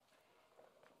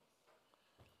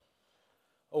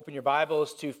Open your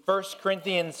Bibles to 1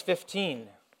 Corinthians 15.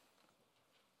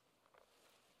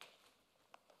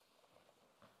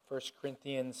 1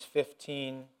 Corinthians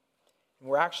 15. And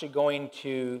we're actually going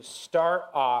to start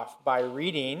off by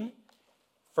reading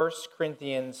 1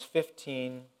 Corinthians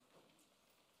 15,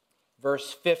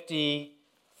 verse 50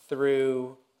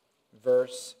 through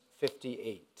verse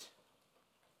 58.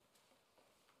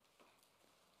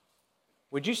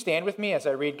 Would you stand with me as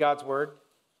I read God's word?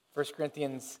 1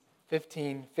 Corinthians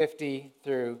 15, 50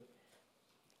 through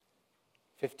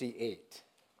 58.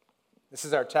 This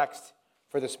is our text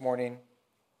for this morning.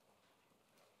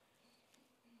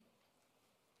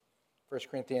 1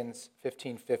 Corinthians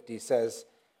 15, 50 says,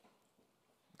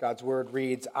 God's word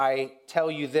reads, I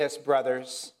tell you this,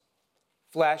 brothers,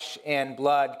 flesh and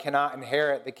blood cannot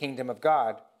inherit the kingdom of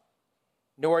God,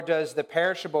 nor does the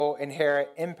perishable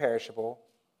inherit imperishable.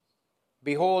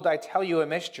 Behold, I tell you a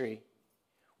mystery.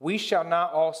 We shall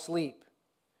not all sleep,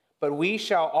 but we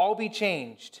shall all be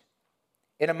changed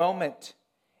in a moment,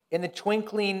 in the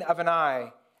twinkling of an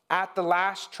eye, at the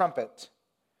last trumpet.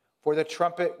 For the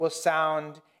trumpet will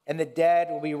sound, and the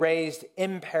dead will be raised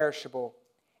imperishable,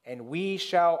 and we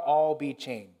shall all be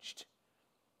changed.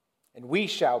 And we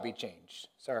shall be changed.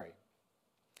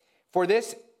 For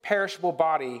this perishable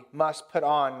body must put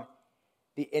on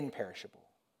the imperishable,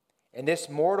 and this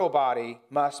mortal body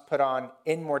must put on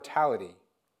immortality.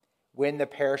 When the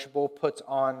perishable puts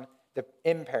on the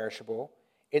imperishable,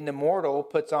 and the mortal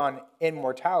puts on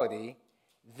immortality,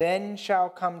 then shall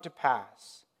come to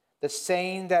pass the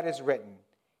saying that is written,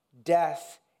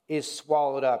 death is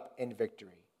swallowed up in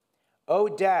victory. O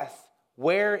death,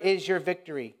 where is your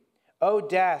victory? O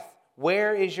death,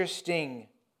 where is your sting?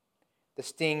 The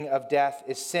sting of death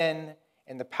is sin,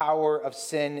 and the power of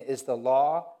sin is the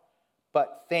law.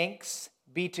 But thanks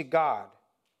be to God,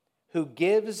 who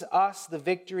gives us the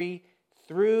victory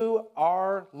through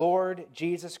our Lord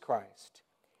Jesus Christ.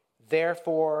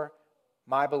 Therefore,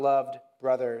 my beloved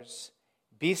brothers,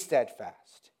 be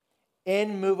steadfast,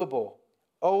 immovable,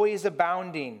 always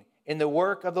abounding in the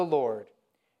work of the Lord,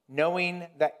 knowing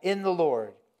that in the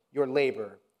Lord your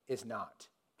labor is not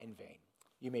in vain.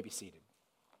 You may be seated.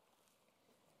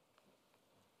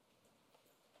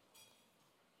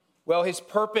 Well, his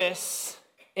purpose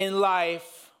in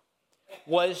life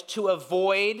was to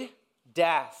avoid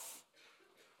death.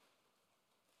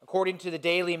 According to the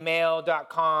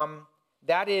dailymail.com,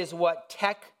 that is what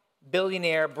tech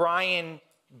billionaire Brian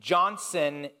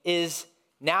Johnson is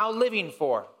now living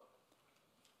for.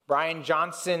 Brian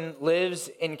Johnson lives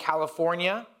in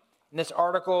California, and this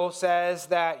article says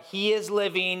that he is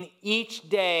living each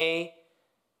day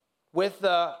with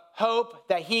the hope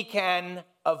that he can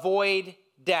avoid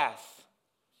death.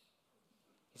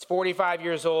 He's 45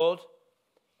 years old.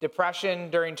 Depression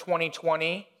during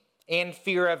 2020 and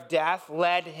fear of death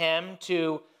led him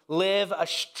to live a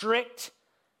strict,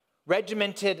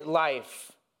 regimented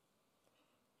life.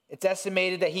 It's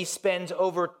estimated that he spends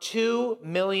over $2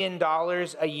 million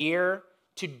a year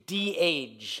to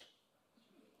de-age.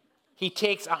 He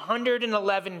takes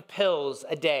 111 pills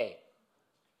a day.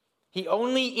 He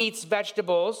only eats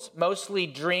vegetables, mostly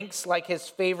drinks, like his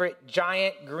favorite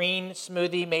giant green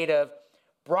smoothie made of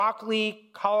broccoli,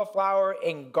 cauliflower,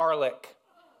 and garlic.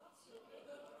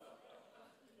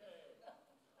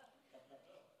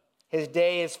 His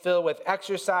day is filled with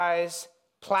exercise,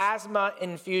 plasma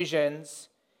infusions,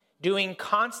 doing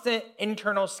constant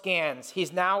internal scans.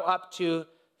 He's now up to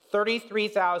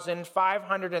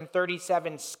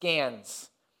 33,537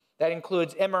 scans. That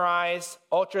includes MRIs,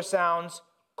 ultrasounds,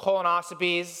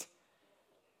 colonoscopies.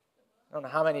 I don't know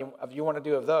how many of you want to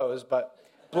do of those, but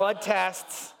blood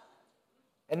tests.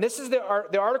 And this is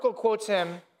the article quotes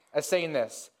him as saying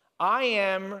this: I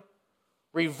am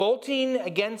revolting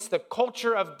against the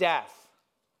culture of death.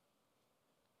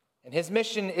 And his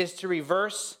mission is to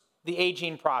reverse the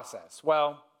aging process.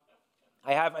 Well,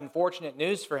 I have unfortunate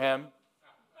news for him.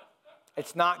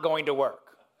 It's not going to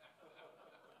work.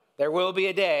 There will be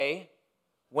a day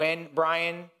when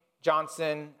Brian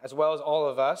Johnson, as well as all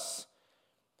of us,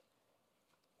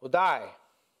 will die.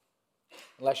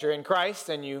 Unless you're in Christ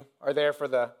and you are there for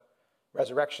the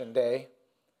resurrection day,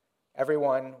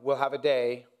 everyone will have a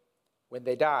day when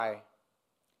they die.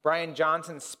 Brian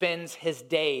Johnson spends his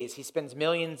days, he spends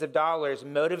millions of dollars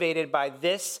motivated by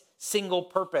this single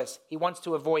purpose. He wants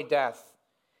to avoid death.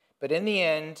 But in the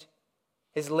end,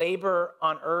 his labor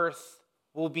on earth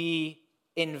will be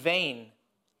in vain.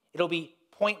 It'll be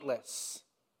pointless.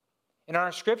 In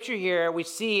our scripture here, we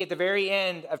see at the very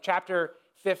end of chapter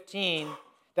 15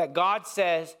 that God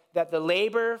says that the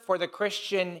labor for the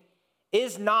Christian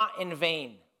is not in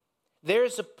vain.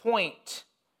 There's a point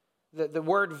the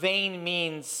word vain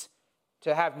means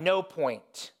to have no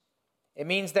point. It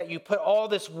means that you put all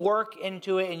this work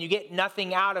into it and you get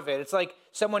nothing out of it. It's like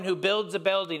someone who builds a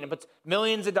building and puts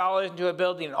millions of dollars into a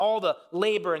building and all the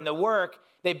labor and the work.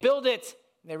 They build it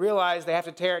and they realize they have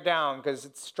to tear it down because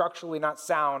it's structurally not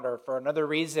sound or for another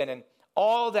reason. And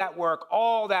all that work,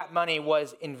 all that money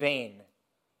was in vain.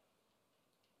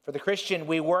 For the Christian,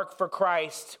 we work for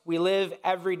Christ. We live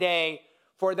every day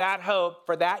for that hope,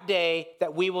 for that day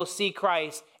that we will see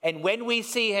Christ. And when we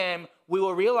see him, we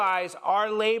will realize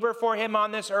our labor for him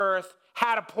on this earth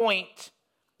had a point.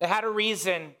 It had a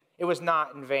reason. It was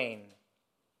not in vain.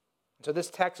 So this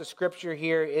text of scripture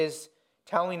here is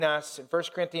telling us in 1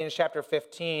 Corinthians chapter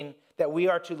 15 that we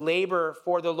are to labor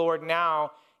for the Lord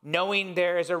now, knowing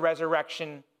there is a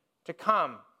resurrection to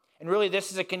come. And really,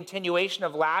 this is a continuation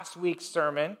of last week's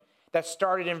sermon that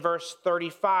started in verse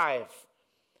 35.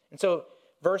 And so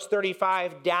verse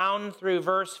 35 down through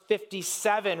verse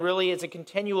 57 really is a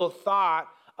continual thought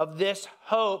of this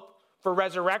hope for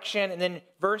resurrection. And then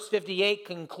verse 58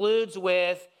 concludes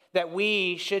with that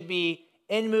we should be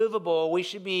immovable. We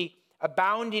should be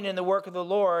abounding in the work of the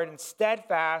Lord and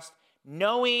steadfast,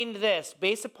 knowing this,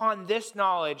 based upon this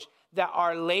knowledge, that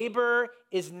our labor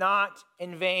is not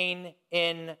in vain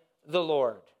in the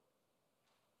Lord.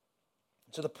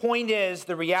 So the point is,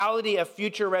 the reality of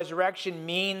future resurrection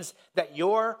means that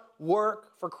your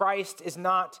work for Christ is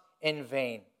not in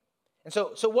vain. And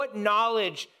so what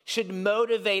knowledge should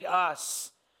motivate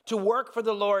us to work for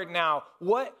the Lord now?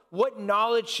 What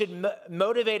knowledge should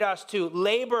motivate us to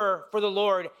labor for the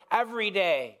Lord every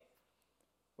day?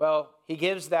 Well, he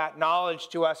gives that knowledge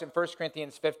to us in 1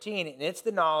 Corinthians 15, and it's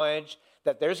the knowledge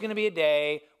that there's going to be a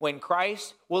day when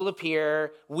Christ will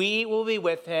appear, we will be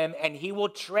with him, and he will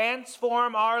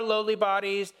transform our lowly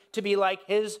bodies to be like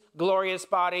his glorious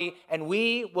body, and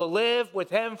we will live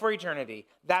with him for eternity.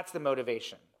 That's the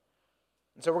motivation.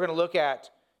 And so we're going to look at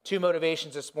two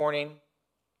motivations this morning.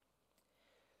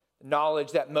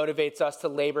 Knowledge that motivates us to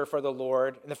labor for the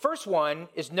Lord. And the first one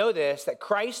is, know this, that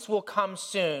Christ will come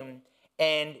soon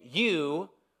and you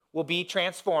will be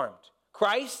transformed.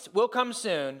 Christ will come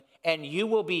soon and you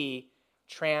will be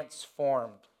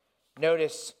transformed.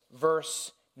 Notice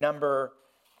verse number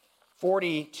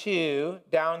 42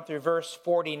 down through verse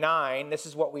 49. This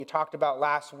is what we talked about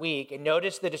last week. And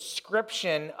notice the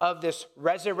description of this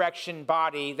resurrection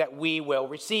body that we will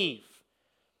receive.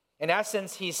 In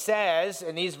essence, he says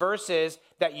in these verses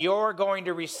that you're going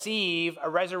to receive a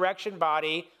resurrection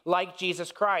body like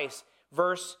Jesus Christ.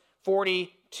 Verse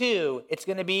 42, it's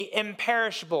going to be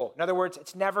imperishable. In other words,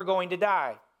 it's never going to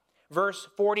die. Verse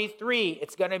 43,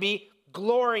 it's going to be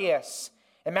glorious.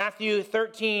 In Matthew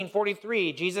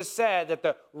 13:43, Jesus said that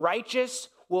the righteous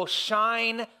will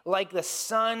shine like the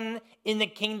sun in the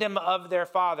kingdom of their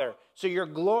Father. So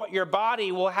your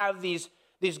body will have these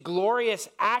glorious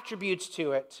attributes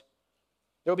to it.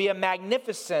 There'll be a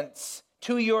magnificence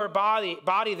to your body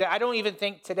that I don't even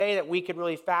think today that we could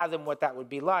really fathom what that would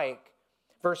be like.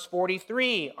 Verse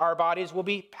 43, our bodies will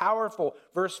be powerful.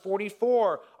 Verse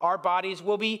 44, our bodies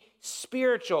will be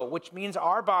spiritual, which means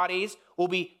our bodies will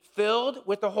be filled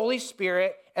with the Holy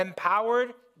Spirit,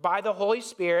 empowered by the Holy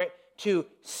Spirit to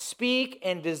speak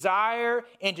and desire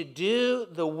and to do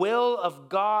the will of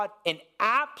God in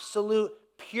absolute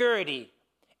purity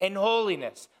and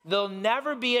holiness. There'll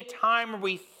never be a time where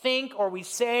we think or we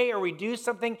say or we do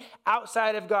something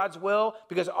outside of God's will,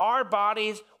 because our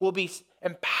bodies will be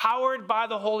empowered by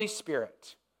the Holy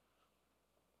Spirit.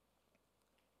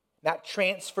 That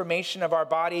transformation of our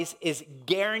bodies is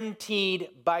guaranteed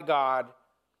by God,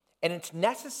 and it's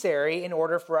necessary in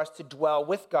order for us to dwell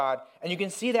with God. And you can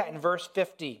see that in verse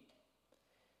 50.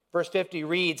 Verse 50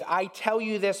 reads, I tell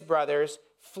you this, brothers,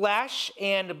 flesh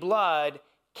and blood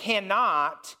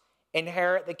cannot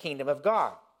inherit the kingdom of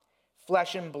God.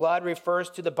 Flesh and blood refers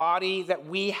to the body that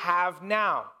we have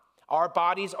now. Our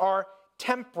bodies are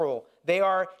temporal. They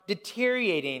are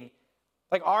deteriorating.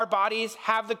 Like our bodies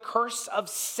have the curse of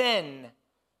sin.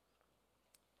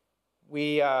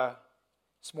 We,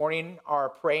 this morning, are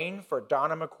praying for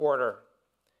Donna McWhorter.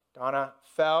 Donna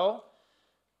fell,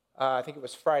 I think it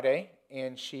was Friday,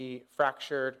 and she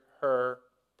fractured her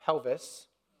pelvis.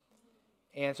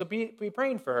 And so be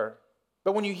praying for her.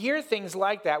 But when you hear things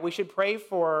like that, we should pray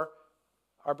for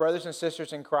our brothers and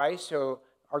sisters in Christ who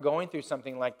are going through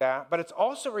something like that. But it's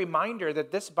also a reminder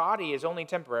that this body is only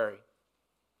temporary.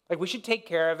 Like, we should take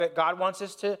care of it. God wants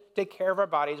us to take care of our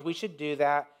bodies. We should do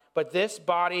that. But this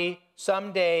body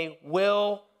someday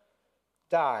will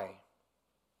die.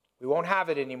 We won't have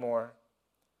it anymore.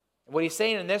 And what he's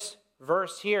saying in this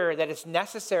verse here that it's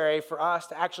necessary for us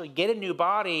to actually get a new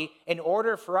body in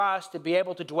order for us to be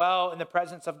able to dwell in the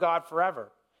presence of God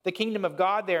forever. The kingdom of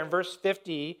God there in verse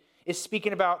 50 is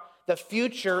speaking about the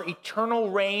future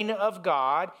eternal reign of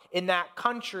God in that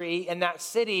country, in that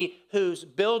city whose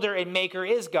builder and maker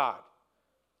is God.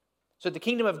 So the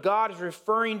kingdom of God is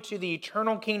referring to the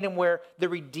eternal kingdom where the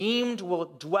redeemed will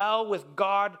dwell with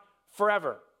God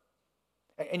forever.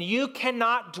 And you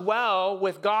cannot dwell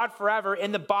with God forever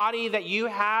in the body that you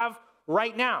have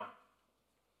right now.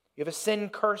 You have a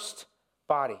sin-cursed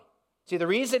body. See, the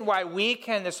reason why we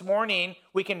can this morning,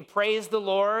 we can praise the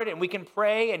Lord and we can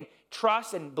pray and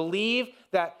trust and believe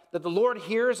that the Lord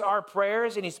hears our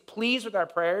prayers and he's pleased with our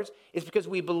prayers is because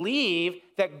we believe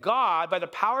that God, by the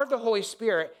power of the Holy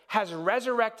Spirit, has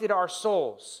resurrected our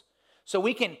souls. So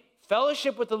we can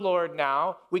fellowship with the Lord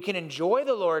now, we can enjoy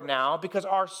the Lord now because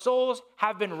our souls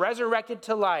have been resurrected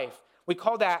to life. We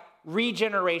call that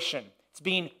regeneration. It's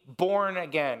being born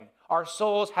again. Our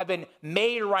souls have been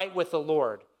made right with the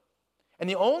Lord. And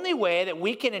the only way that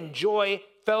we can enjoy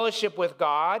fellowship with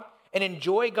God and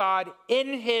enjoy God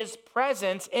in his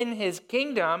presence, in his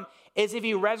kingdom, is if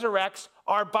he resurrects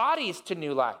our bodies to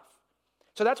new life.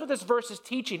 So that's what this verse is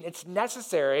teaching. It's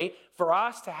necessary for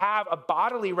us to have a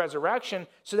bodily resurrection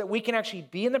so that we can actually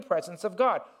be in the presence of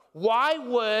God. Why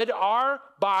would our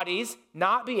bodies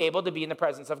not be able to be in the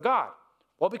presence of God?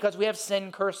 Well, because we have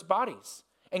sin-cursed bodies.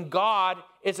 And God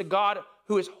is a God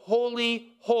who is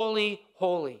holy, holy,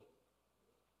 holy.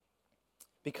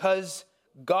 Because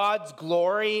God's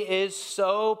glory is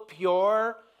so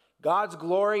pure, God's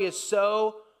glory is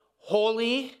so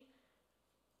holy,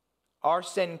 our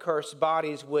sin-cursed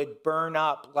bodies would burn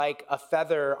up like a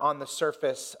feather on the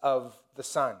surface of the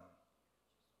sun.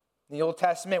 In the Old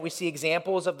Testament, we see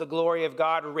examples of the glory of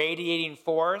God radiating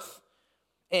forth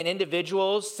in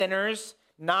individuals, sinners,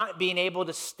 not being able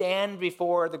to stand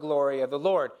before the glory of the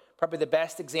Lord. Probably the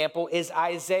best example is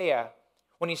Isaiah,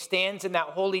 when he stands in that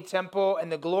holy temple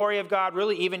and the glory of God,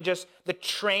 really even just the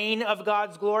train of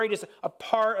God's glory, just a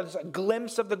part of a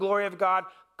glimpse of the glory of God,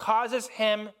 causes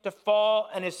him to fall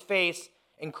on his face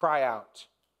and cry out.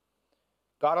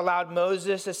 God allowed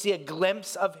Moses to see a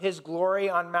glimpse of his glory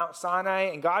on Mount Sinai,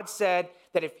 and God said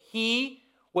that if he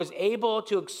was able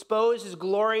to expose his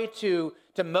glory to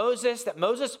Moses, that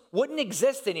Moses wouldn't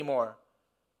exist anymore.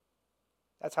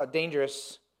 That's how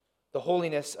dangerous the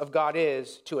holiness of God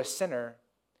is to a sinner.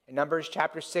 In Numbers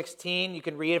chapter 16, you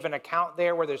can read of an account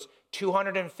there where there's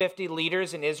 250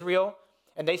 leaders in Israel,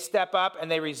 and they step up and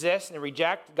they resist and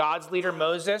reject God's leader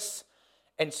Moses.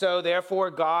 And so therefore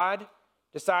God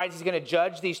decides he's going to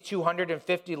judge these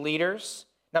 250 leaders.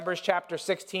 Numbers chapter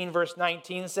 16 verse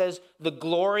 19 says, the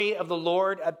glory of the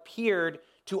Lord appeared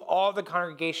to all the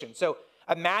congregation. So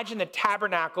imagine the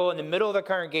tabernacle in the middle of the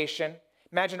congregation.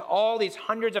 Imagine all these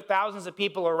hundreds of thousands of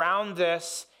people around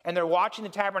this, and they're watching the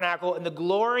tabernacle, and the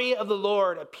glory of the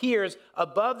Lord appears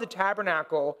above the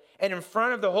tabernacle and in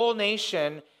front of the whole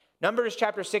nation. Numbers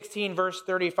chapter 16, verse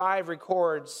 35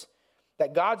 records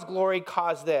that God's glory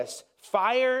caused this.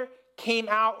 Fire came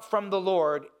out from the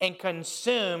Lord and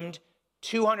consumed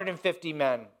 250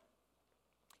 men.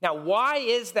 Now, why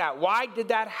is that? Why did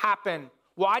that happen?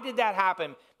 Why did that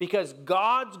happen? Because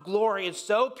God's glory is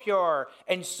so pure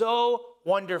and so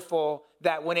wonderful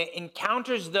that when it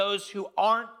encounters those who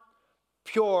aren't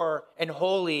pure and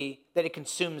holy, that it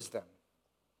consumes them.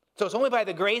 So it's only by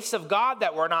the grace of God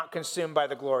that we're not consumed by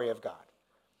the glory of God.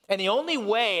 And the only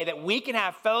way that we can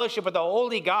have fellowship with the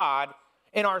holy God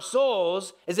in our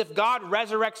souls is if God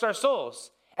resurrects our souls.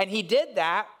 And he did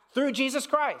that through Jesus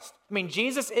Christ. I mean,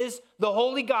 Jesus is the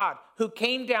holy God who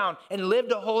came down and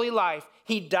lived a holy life.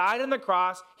 He died on the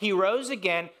cross. He rose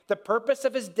again. The purpose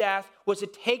of his death was to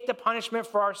take the punishment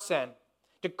for our sin,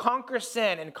 to conquer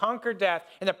sin and conquer death.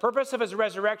 And the purpose of his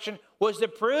resurrection was to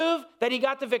prove that he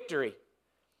got the victory.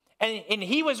 And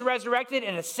he was resurrected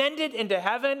and ascended into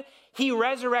heaven. He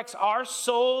resurrects our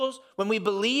souls when we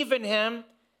believe in him.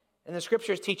 And the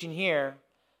scripture is teaching here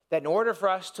that in order for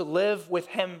us to live with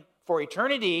him for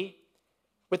eternity,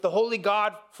 with the holy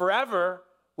God forever,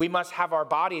 we must have our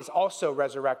bodies also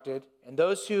resurrected. And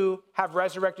those who have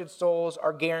resurrected souls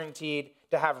are guaranteed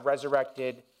to have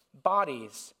resurrected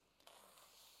bodies.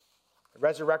 The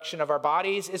resurrection of our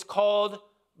bodies is called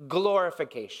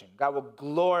glorification. God will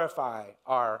glorify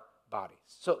our bodies.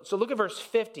 So look at verse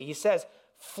 50. He says,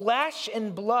 flesh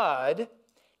and blood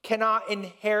cannot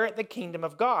inherit the kingdom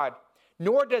of God,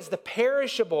 nor does the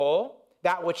perishable,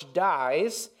 that which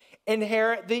dies,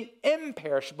 inherit the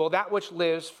imperishable, that which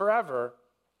lives forever.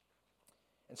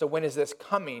 And so when is this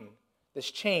coming, this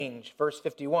change? Verse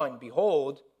 51,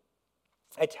 behold,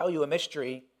 I tell you a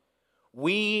mystery.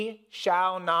 we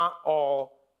shall not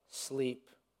all sleep.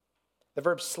 The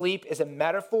verb sleep is a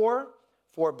metaphor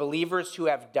for believers who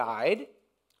have died.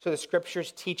 So the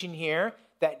scripture's teaching here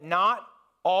that not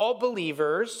all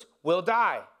believers will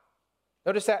die.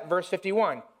 Notice that in verse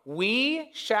 51. We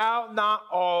shall not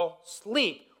all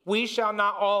sleep. We shall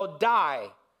not all die.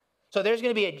 So there's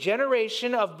going to be a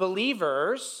generation of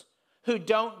believers who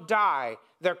don't die.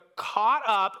 They're caught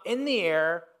up in the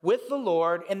air with the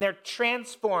Lord, and they're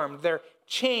transformed. They're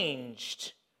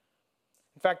changed.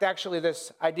 In fact, actually,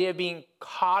 this idea of being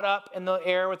caught up in the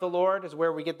air with the Lord is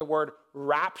where we get the word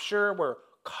rapture. We're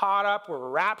caught up. We're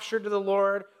raptured to the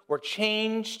Lord. We're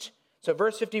changed. So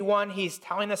verse 51, he's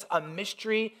telling us a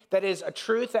mystery that is a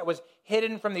truth that was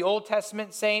hidden from the Old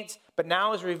Testament saints, but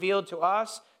now is revealed to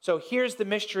us. So here's the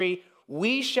mystery.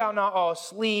 We shall not all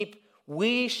sleep.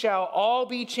 We shall all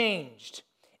be changed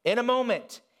in a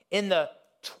moment, in the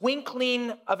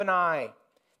twinkling of an eye.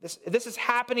 This is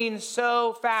happening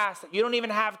so fast that you don't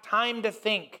even have time to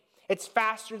think. It's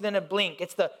faster than a blink.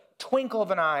 It's the twinkle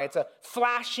of an eye. It's a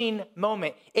flashing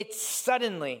moment. It's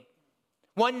suddenly.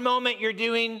 One moment you're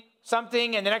doing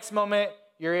something, and the next moment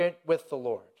you're with the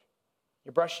Lord.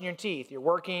 You're brushing your teeth. You're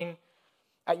working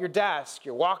at your desk.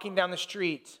 You're walking down the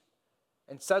street,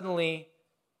 and suddenly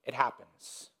it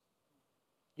happens.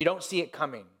 You don't see it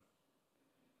coming.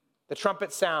 The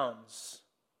trumpet sounds,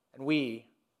 and we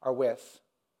are with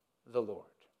the Lord.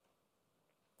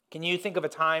 Can you think of a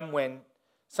time when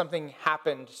something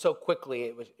happened so quickly,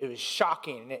 it was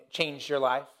shocking, and it changed your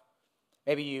life?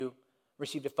 Maybe you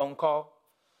received a phone call.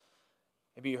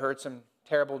 Maybe you heard some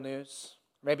terrible news.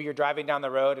 Maybe you're driving down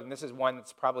the road, and this is one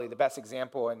that's probably the best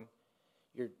example, and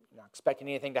you're not expecting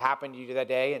anything to happen to you that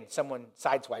day, and someone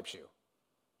sideswipes you.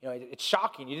 You know, it's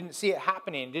shocking. You didn't see it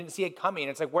happening. You didn't see it coming.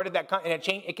 It's like, where did that come? And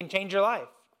it can change your life.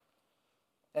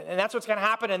 And that's what's going to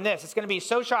happen in this. It's going to be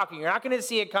so shocking. You're not going to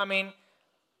see it coming,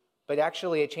 but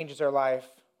actually it changes our life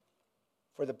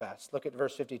for the best. Look at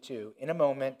verse 52. In a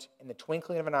moment, in the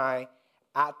twinkling of an eye,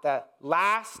 at the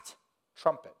last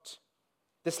trumpet.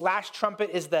 This last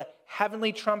trumpet is the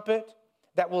heavenly trumpet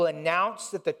that will announce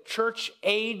that the church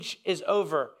age is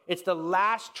over. It's the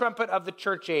last trumpet of the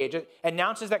church age. It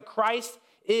announces that Christ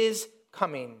is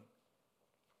coming.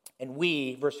 And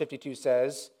we, verse 52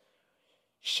 says,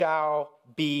 shall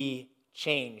be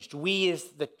changed. We as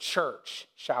the church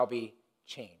shall be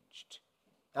changed.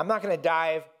 Now, I'm not going to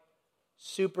dive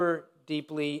super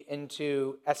deeply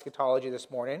into eschatology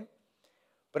this morning,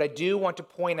 but I do want to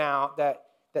point out that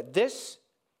this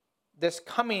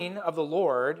coming of the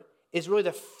Lord is really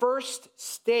the first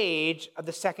stage of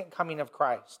the second coming of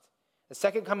Christ. The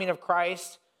second coming of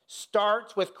Christ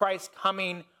starts with Christ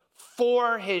coming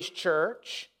for his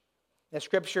church. The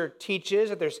scripture teaches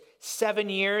that there's 7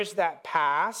 years that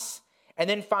pass, and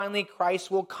then finally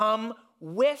Christ will come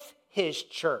with his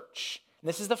church. And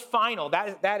this is the final,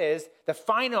 that is the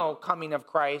final coming of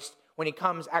Christ when he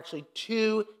comes actually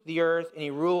to the earth and he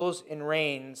rules and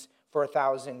reigns for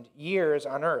 1,000 years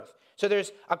on earth. So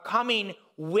there's a coming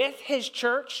with his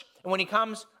church, and when he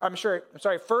comes,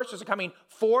 first there's a coming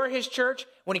for his church.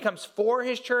 When he comes for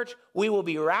his church, we will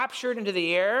be raptured into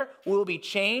the air, we will be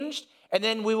changed, and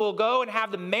then we will go and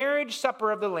have the marriage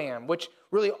supper of the Lamb, which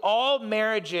really all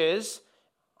marriages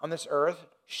on this earth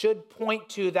should point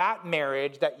to that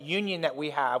marriage, that union that we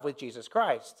have with Jesus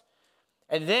Christ.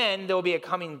 And then there will be a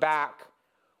coming back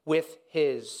with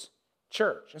his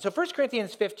church. And so 1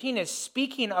 Corinthians 15 is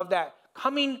speaking of that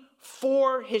coming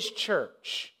for his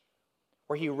church,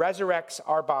 where he resurrects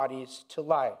our bodies to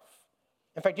life.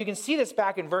 In fact, you can see this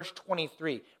back in verse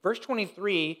 23. Verse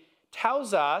 23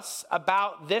 tells us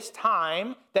about this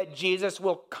time that Jesus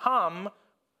will come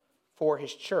for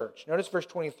his church. Notice verse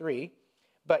 23,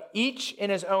 but each in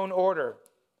his own order.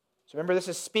 So remember, this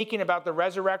is speaking about the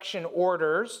resurrection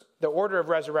orders, the order of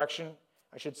resurrection,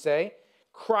 I should say.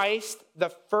 Christ, the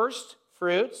first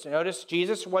fruits. Notice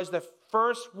Jesus was the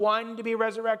first one to be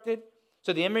resurrected.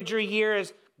 So the imagery here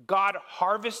is God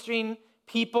harvesting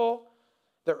people,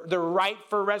 the right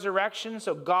for resurrection.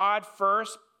 So God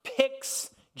first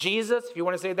picks Jesus, if you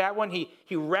want to say that one. He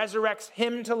resurrects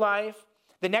him to life.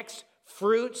 The next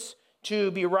fruits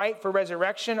to be right for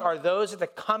resurrection are those at the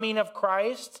coming of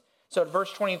Christ. So at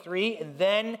verse 23, and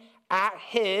then at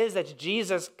his, that's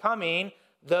Jesus coming,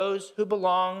 those who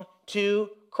belong to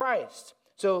Christ.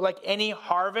 So like any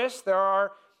harvest, there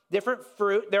are different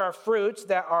fruit. There are fruits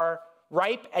that are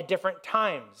ripe at different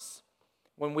times.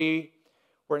 When we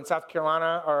were in South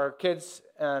Carolina, our kids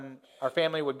and our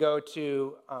family would go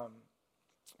to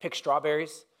pick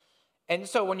strawberries. And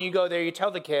so when you go there, you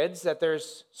tell the kids that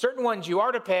there's certain ones you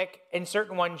are to pick and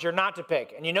certain ones you're not to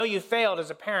pick. And you know you failed as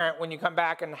a parent when you come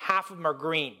back and half of them are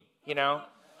green, you know?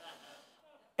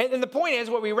 And the point is,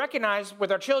 what we recognize with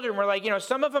our children, we're like,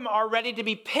 some of them are ready to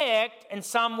be picked and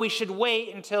some we should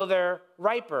wait until they're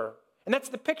riper. And that's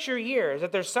the picture here, is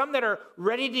that there's some that are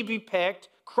ready to be picked.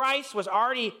 Christ was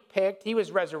already picked. He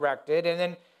was resurrected. And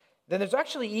then there's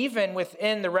actually, even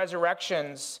within the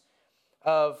resurrections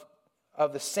of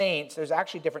the saints, there's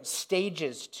actually different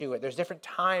stages to it. There's different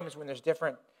times when there's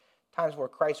different times where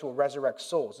Christ will resurrect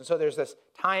souls. And so there's this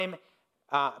time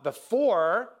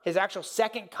before his actual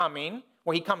second coming,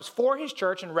 where he comes for his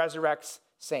church and resurrects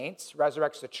saints,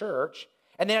 resurrects the church.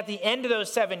 And then at the end of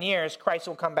those 7 years, Christ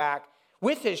will come back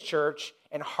with his church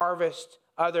and harvest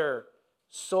other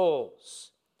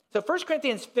souls. So 1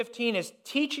 Corinthians 15 is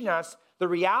teaching us the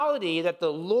reality that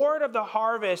the Lord of the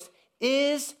harvest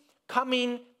is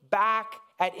coming back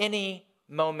at any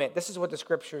moment. This is what the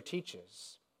scripture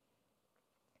teaches.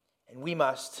 And we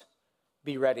must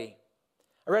be ready.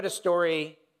 I read a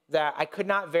story that I could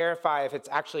not verify if it's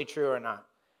actually true or not.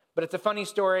 But it's a funny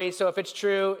story, so if it's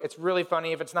true, it's really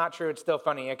funny. If it's not true, it's still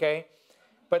funny, okay?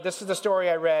 But this is the story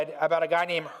I read about a guy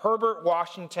named Herbert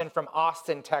Washington from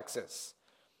Austin, Texas.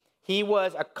 He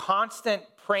was a constant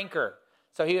pranker.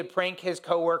 So he would prank his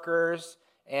coworkers,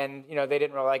 and they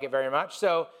didn't really like it very much.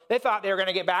 So they thought they were going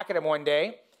to get back at him one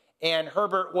day. And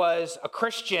Herbert was a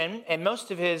Christian, and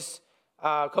most of his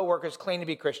coworkers claimed to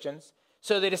be Christians.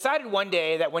 So they decided one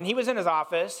day that when he was in his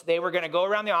office, they were going to go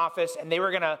around the office and they were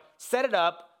going to set it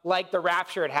up like the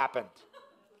rapture had happened.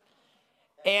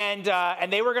 And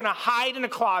they were going to hide in a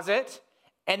closet.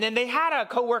 And then they had a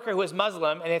coworker who was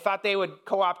Muslim, and they thought they would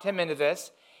co-opt him into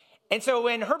this. And so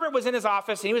when Herbert was in his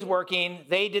office and he was working,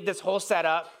 they did this whole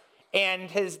setup. And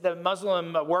the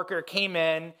Muslim worker came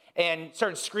in and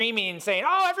started screaming, saying,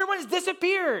 "Oh, everyone's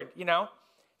disappeared,"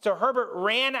 So Herbert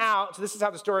ran out. So this is how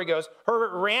the story goes.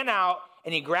 Herbert ran out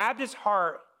and he grabbed his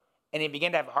heart and he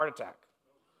began to have a heart attack.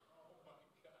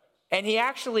 And he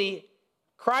actually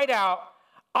cried out,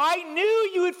 "I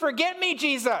knew you would forget me,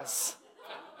 Jesus."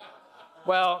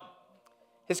 Well,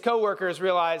 his coworkers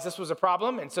realized this was a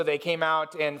problem. And so they came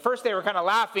out, and first they were kind of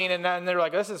laughing, and then they were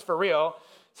like, "This is for real."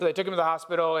 So they took him to the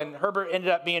hospital, and Herbert ended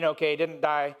up being okay, didn't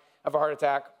die of a heart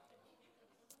attack.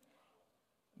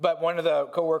 But one of the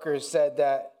coworkers said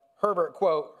that Herbert,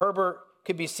 quote, "Herbert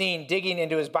could be seen digging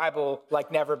into his Bible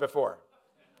like never before."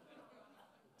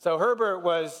 So Herbert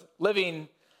was living,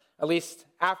 at least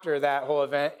after that whole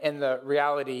event, in the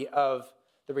reality of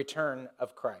the return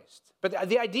of Christ. But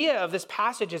the idea of this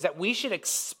passage is that we should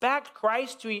expect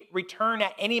Christ to return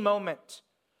at any moment.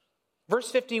 Verse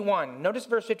 51, notice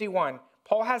verse 51.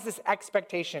 Paul has this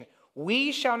expectation.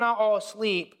 We shall not all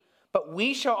sleep, but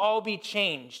we shall all be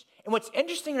changed. And what's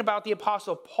interesting about the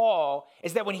Apostle Paul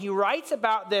is that when he writes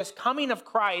about this coming of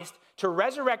Christ to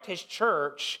resurrect his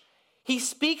church, he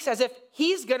speaks as if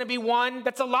he's going to be one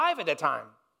that's alive at the time.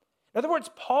 In other words,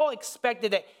 Paul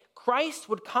expected that Christ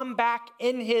would come back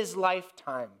in his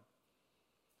lifetime.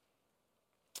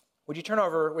 Would you turn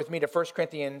over with me to 1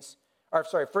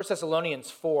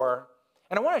 Thessalonians 4?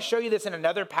 And I want to show you this in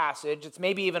another passage. It's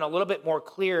maybe even a little bit more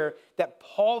clear that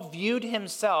Paul viewed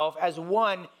himself as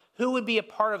one who would be a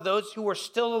part of those who were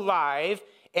still alive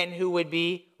and who would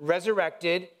be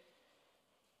resurrected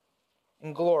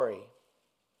in glory.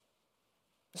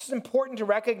 This is important to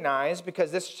recognize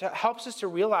because this helps us to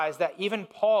realize that even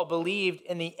Paul believed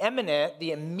in the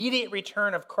immediate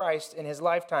return of Christ in his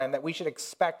lifetime, that we should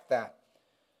expect that.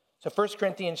 So 1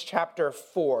 Corinthians chapter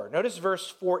 4. Notice verse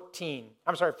 14.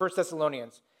 1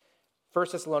 Thessalonians. 1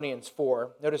 Thessalonians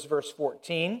 4. Notice verse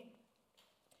 14.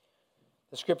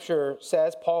 The scripture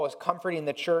says, Paul is comforting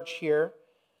the church here.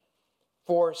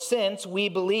 "For since we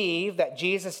believe that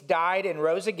Jesus died and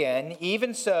rose again,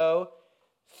 even so,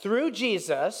 through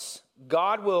Jesus,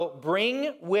 God will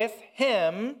bring with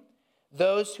him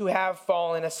those who have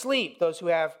fallen asleep," those who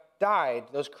have died,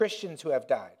 those Christians who have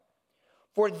died.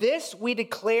 "For this we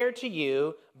declare to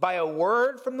you by a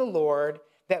word from the Lord,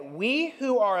 that we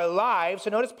who are alive," so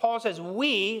notice Paul says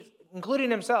we,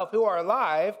 including himself, who are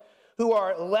alive, who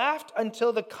are left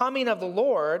until the coming of the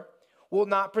Lord, will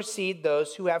not precede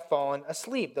those who have fallen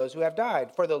asleep, those who have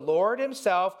died. "For the Lord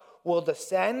himself will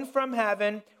descend from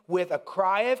heaven with a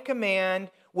cry of command,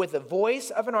 with the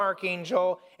voice of an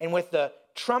archangel, and with the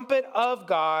trumpet of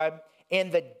God,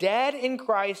 and the dead in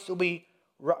Christ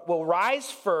will rise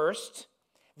first.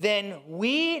 Then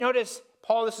we," notice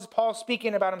Paul, this is Paul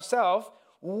speaking about himself,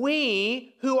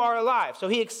 "we who are alive." So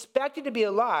he expected to be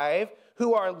alive,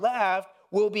 who are left,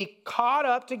 will be caught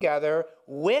up together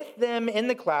with them in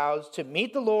the clouds to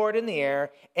meet the Lord in the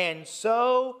air, and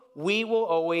so we will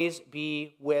always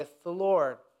be with the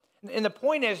Lord. And the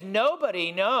point is,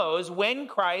 nobody knows when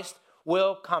Christ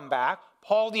will come back.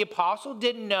 Paul the apostle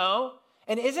didn't know.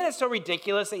 And isn't it so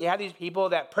ridiculous that you have these people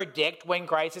that predict when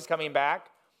Christ is coming back?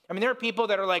 I mean, there are people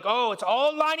that are like, oh, it's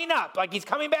all lining up, like he's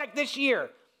coming back this year.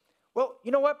 Well,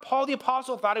 you know what? Paul the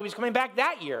apostle thought he was coming back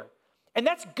that year. And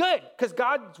that's good, because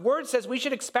God's word says we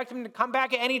should expect him to come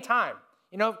back at any time.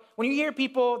 You know, when you hear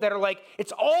people that are like,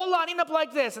 it's all lining up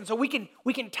like this, and so we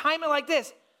can time it like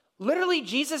this. Literally,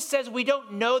 Jesus says we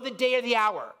don't know the day or the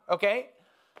hour, okay?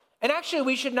 And actually,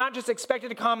 we should not just expect it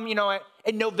to come, you know,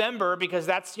 in November, because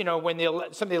that's, you know, when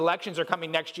some of the elections are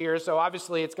coming next year. So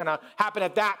obviously, it's going to happen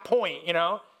at that point, you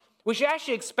know. We should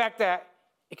actually expect that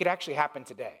it could actually happen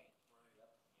today.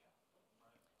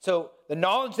 So the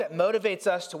knowledge that motivates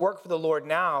us to work for the Lord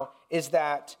now is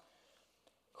that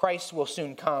Christ will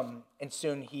soon come, and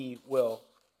soon he will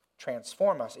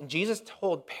transform us. And Jesus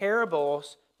told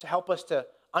parables to help us to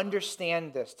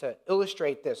understand this, to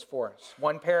illustrate this for us.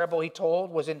 One parable he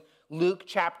told was in Luke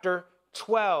chapter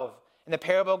 12. And the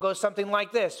parable goes something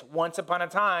like this. Once upon a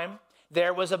time,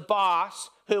 there was a boss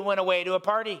who went away to a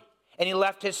party. And he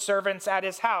left his servants at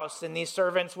his house. And these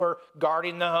servants were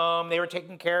guarding the home. They were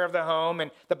taking care of the home. And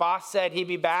the boss said he'd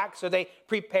be back. So they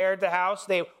prepared the house.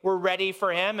 They were ready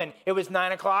for him. And it was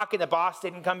 9 o'clock and the boss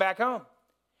didn't come back home.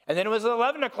 And then it was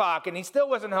 11 o'clock and he still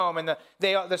wasn't home. And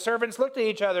the servants looked at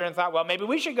each other and thought, well, maybe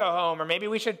we should go home, or maybe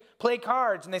we should play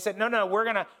cards. And they said, no, we're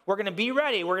gonna be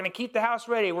ready. We're gonna keep the house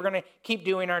ready. We're gonna keep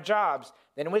doing our jobs.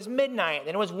 Then it was midnight.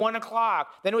 Then it was 1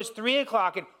 o'clock. Then it was 3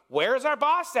 o'clock. And where's our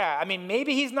boss at? I mean,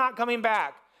 maybe he's not coming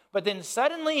back. But then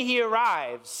suddenly he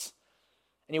arrives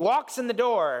and he walks in the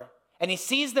door and he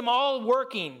sees them all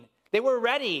working. They were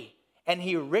ready, and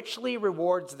he richly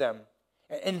rewards them.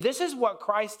 And this is what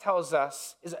Christ tells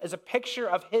us is a picture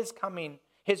of his coming,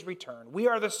 his return. We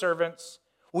are the servants.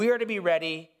 We are to be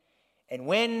ready. And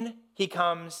when he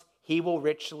comes, he will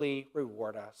richly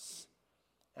reward us.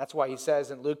 That's why he says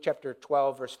in Luke chapter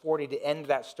 12, verse 40, to end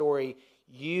that story,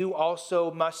 you also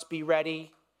must be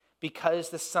ready,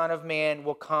 because the Son of Man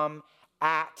will come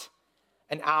at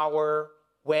an hour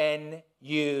when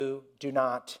you do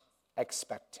not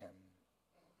expect him.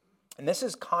 And this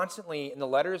is constantly in the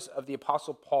letters of the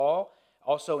Apostle Paul,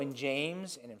 also in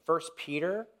James and in 1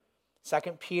 Peter, 2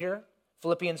 Peter.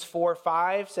 Philippians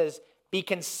 4:5 says, be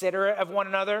considerate of one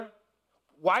another.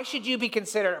 Why should you be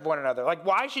considerate of one another? Like,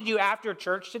 why should you, after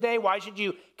church today, why should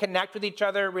you connect with each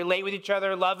other, relate with each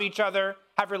other, love each other,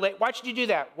 why should you do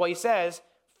that? Well, he says,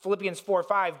 Philippians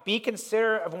 4:5, be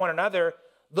considerate of one another.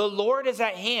 The Lord is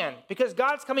at hand, because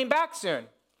God's coming back soon.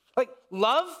 Like,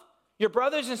 love your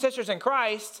brothers and sisters in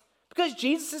Christ, because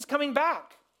Jesus is coming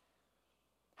back.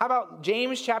 How about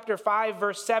James chapter 5,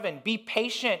 verse 7? Be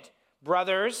patient,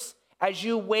 brothers, as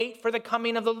you wait for the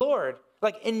coming of the Lord.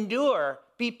 Like, endure,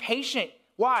 be patient.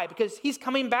 Why? Because he's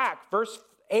coming back. Verse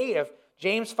 8 of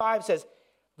James 5 says,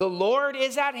 the Lord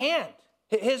is at hand.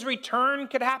 His return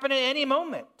could happen at any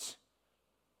moment.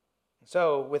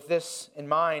 So with this in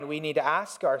mind, we need to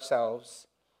ask ourselves,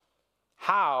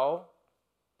 how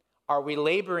are we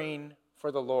laboring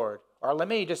for the Lord? Or let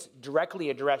me just directly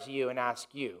address you and ask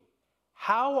you,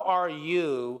 how are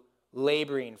you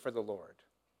laboring for the Lord?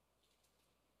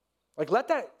 Like, let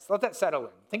that settle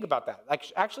in. Think about that.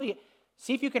 Like, actually,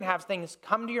 see if you can have things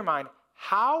come to your mind.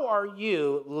 How are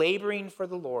you laboring for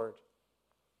the Lord?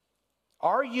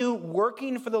 Are you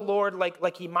working for the Lord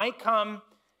like he might come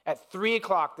at 3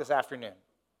 o'clock this afternoon?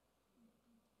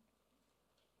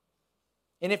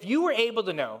 And if you were able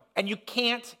to know, and you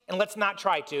can't, and let's not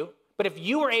try to, but if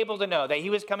you were able to know that he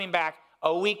was coming back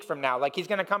a week from now, like he's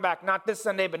going to come back not this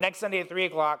Sunday, but next Sunday at 3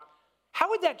 o'clock, how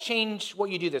would that change what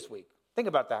you do this week? Think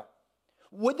about that.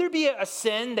 Would there be a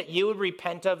sin that you would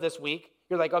repent of this week?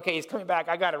 You're like, okay, he's coming back.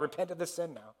 I got to repent of this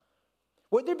sin now.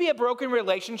 Would there be a broken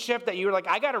relationship that you were like,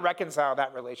 I got to reconcile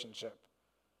that relationship?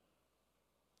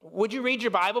 Would you read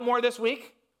your Bible more this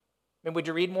week? I mean, would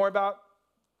you read more about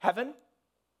heaven?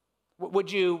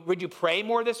 Would you pray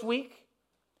more this week?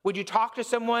 Would you talk to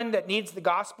someone that needs the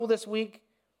gospel this week?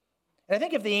 And I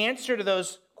think if the answer to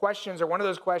those questions, or one of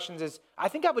those questions, is, I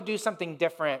think I would do something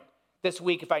different this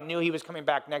week if I knew he was coming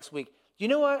back next week. Do you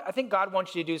know what? I think God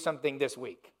wants you to do something this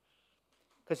week,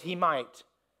 because he might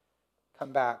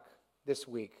come back this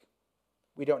week.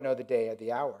 We don't know the day or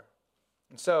the hour.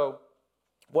 And so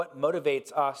what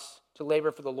motivates us to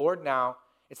labor for the Lord now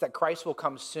is that Christ will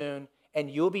come soon and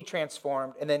you'll be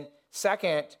transformed. And then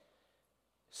second,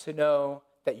 to know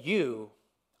that you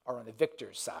are on the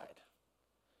victor's side.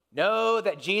 Know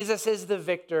that Jesus is the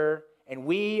victor and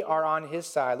we are on his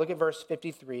side. Look at verse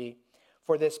 53.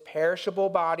 For this perishable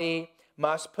body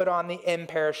must put on the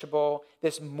imperishable.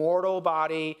 This mortal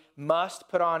body must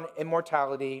put on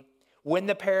immortality. When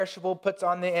the perishable puts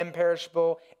on the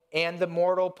imperishable, and the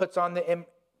mortal puts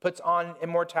on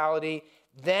immortality,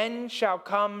 then shall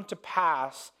come to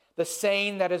pass the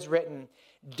saying that is written,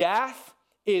 death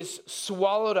is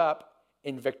swallowed up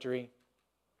in victory.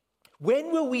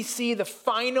 When will we see the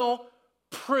final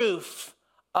proof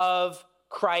of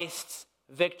Christ's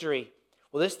victory?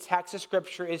 Well, this text of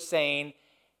scripture is saying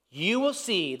you will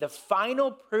see the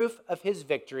final proof of his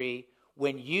victory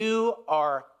when you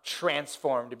are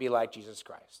transformed to be like Jesus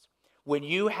Christ. When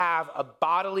you have a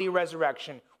bodily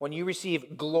resurrection, when you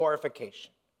receive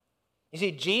glorification. You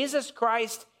see, Jesus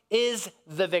Christ is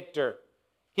the victor.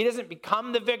 He doesn't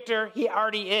become the victor. He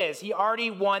already is. He already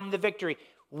won the victory.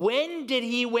 When did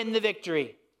he win the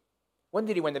victory? When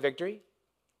did he win the victory?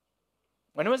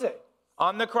 When was it?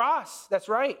 On the cross. That's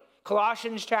right.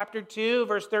 Colossians chapter 2,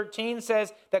 verse 13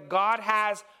 says that God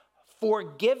has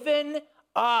forgiven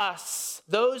us,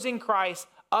 those in Christ,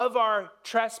 of our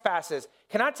trespasses.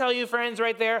 Can I tell you, friends,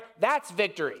 right there, that's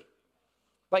victory.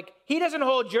 Like, he doesn't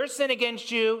hold your sin against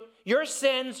you. Your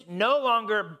sins no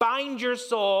longer bind your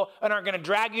soul and are going to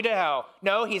drag you to hell.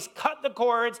 No, he's cut the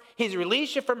cords. He's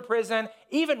released you from prison.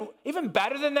 Even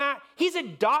better than that, he's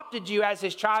adopted you as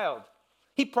his child.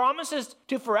 He promises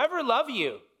to forever love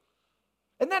you.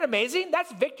 Isn't that amazing?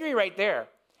 That's victory right there.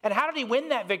 And how did he win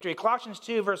that victory? Colossians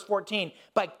 2, verse 14,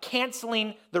 by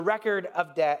canceling the record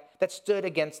of debt that stood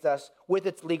against us with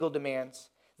its legal demands.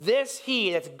 This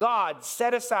that's God,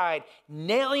 set aside,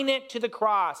 nailing it to the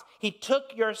cross. He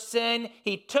took your sin,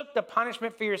 he took the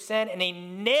punishment for your sin, and he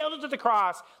nailed it to the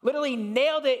cross, literally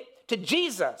nailed it to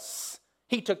Jesus.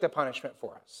 He took the punishment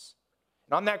for us.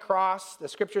 And on that cross, the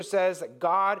scripture says that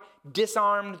God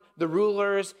disarmed the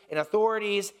rulers and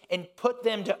authorities and put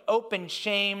them to open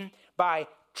shame by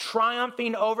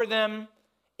triumphing over them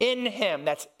in him.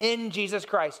 That's in Jesus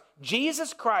Christ.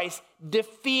 Jesus Christ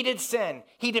defeated sin.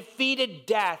 He defeated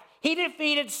death. He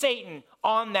defeated Satan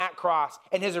on that cross.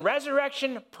 And his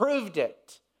resurrection proved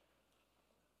it.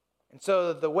 And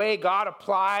so the way God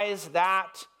applies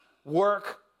that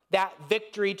work, that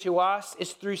victory to us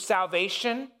is through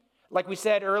salvation. Like we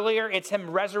said earlier, it's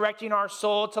him resurrecting our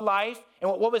soul to life.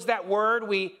 And what was that word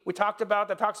we talked about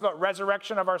that talks about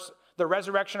the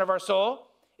resurrection of our soul?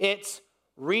 It's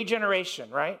regeneration,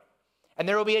 right? And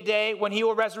there will be a day when he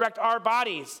will resurrect our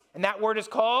bodies. And that word is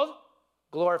called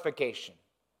glorification.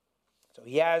 So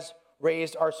he has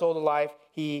raised our soul to life.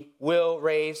 He will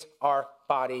raise our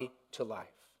body to life.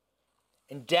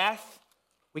 In death,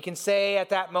 we can say at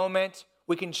that moment,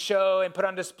 we can show and put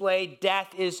on display,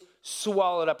 death is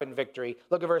swallowed up in victory.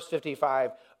 Look at verse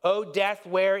 55. O death,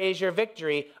 where is your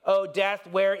victory? O death,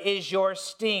 where is your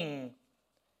sting?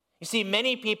 You see,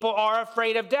 many people are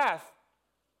afraid of death.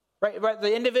 Right?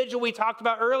 The individual we talked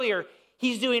about earlier,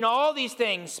 he's doing all these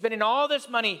things, spending all this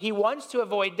money. He wants to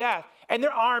avoid death. And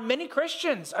there are many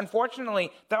Christians,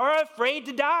 unfortunately, that are afraid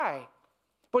to die.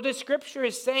 What the scripture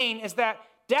is saying is that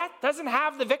death doesn't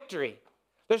have the victory.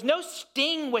 There's no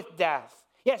sting with death.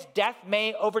 Yes, death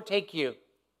may overtake you.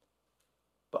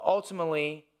 But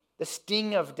ultimately, the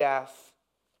sting of death,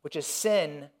 which is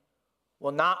sin,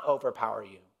 will not overpower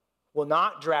you, will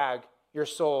not drag your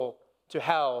soul to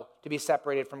hell to be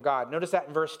separated from God. Notice that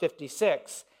in verse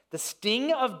 56. The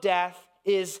sting of death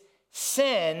is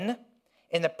sin,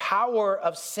 and the power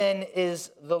of sin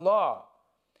is the law.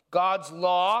 God's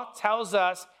law tells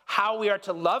us how we are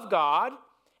to love God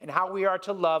and how we are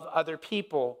to love other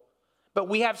people. But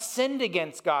we have sinned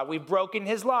against God. We've broken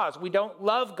his laws. We don't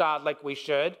love God like we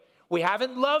should. We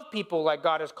haven't loved people like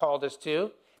God has called us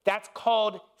to. That's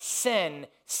called sin.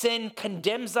 Sin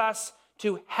condemns us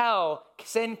to hell.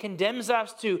 Sin condemns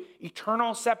us to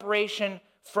eternal separation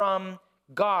from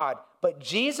God. But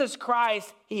Jesus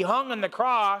Christ, he hung on the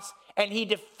cross and he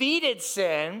defeated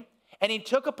sin, and he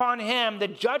took upon him the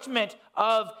judgment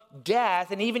of death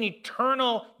and even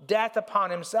eternal death upon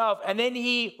himself. And then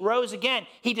he rose again.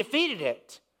 He defeated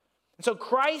it. And so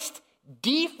Christ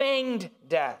defanged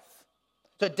death.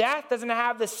 So death doesn't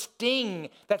have the sting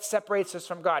that separates us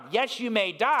from God. Yes, you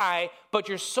may die, but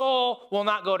your soul will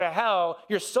not go to hell.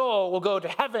 Your soul will go to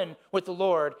heaven with the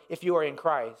Lord if you are in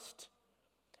Christ.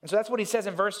 And so that's what he says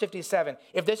in verse 57.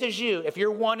 If this is you, if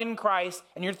you're one in Christ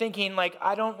and you're thinking like,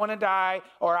 I don't want to die,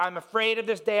 or I'm afraid of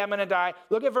this day I'm going to die,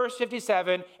 look at verse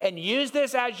 57 and use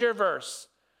this as your verse.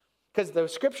 Because the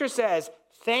scripture says,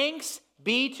 thanks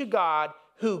be to God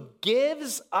who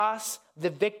gives us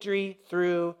the victory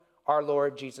through our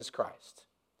Lord Jesus Christ.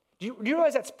 Do you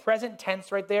realize that's present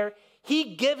tense right there?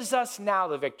 He gives us now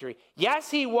the victory.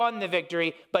 Yes, he won the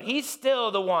victory, but he's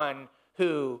still the one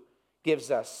who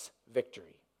gives us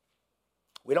victory.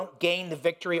 We don't gain the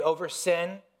victory over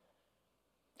sin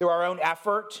through our own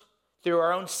effort, through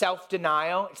our own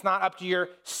self-denial. It's not up to your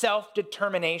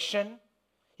self-determination.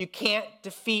 You can't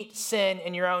defeat sin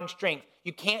in your own strength.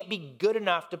 You can't be good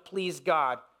enough to please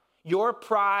God. Your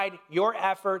pride, your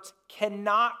efforts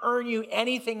cannot earn you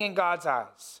anything in God's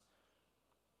eyes.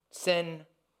 Sin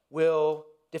will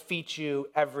defeat you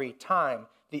every time.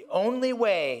 The only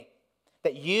way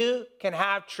that you can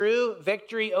have true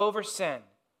victory over sin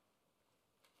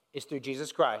is through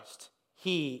Jesus Christ.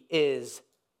 He is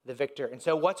the victor. And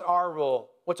so what's our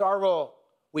role? What's our role?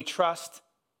 We trust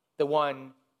the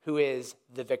one who is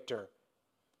the victor.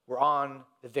 We're on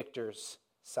the victor's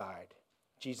side.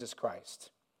 Jesus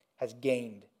Christ has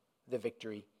gained the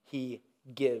victory. He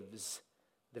gives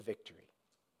the victory.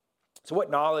 So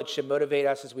what knowledge should motivate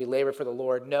us as we labor for the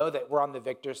Lord? Know that we're on the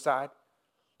victor's side.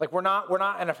 Like we're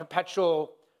not in a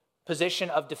perpetual position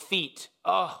of defeat.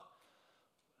 Oh,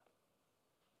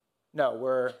 no,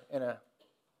 we're in a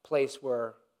place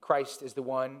where Christ is the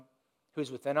one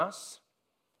who's within us,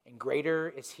 and greater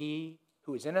is he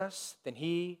who is in us than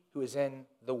he who is in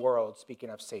the world, speaking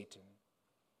of Satan.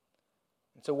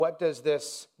 And so what does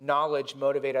this knowledge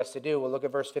motivate us to do? We'll look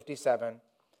at verse 57.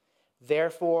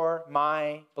 Therefore,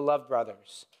 my beloved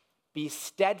brothers, be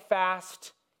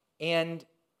steadfast and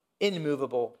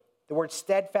immovable. The word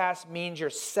steadfast means you're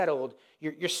settled.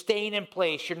 You're staying in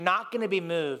place. You're not going to be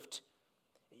moved.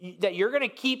 That you're going to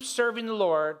keep serving the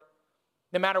Lord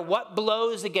no matter what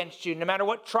blows against you, no matter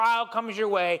what trial comes your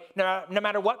way, no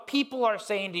matter what people are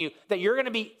saying to you, that you're going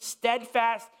to be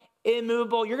steadfast,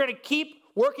 immovable. You're going to keep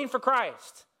working for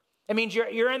Christ. It means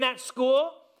you're in that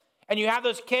school and you have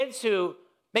those kids who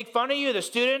make fun of you, the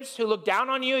students who look down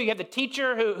on you. You have the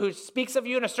teacher who speaks of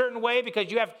you in a certain way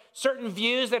because you have certain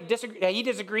views that he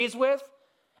disagrees with.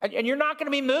 And you're not going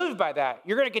to be moved by that.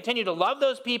 You're going to continue to love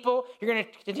those people. You're going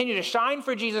to continue to shine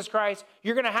for Jesus Christ.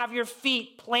 You're going to have your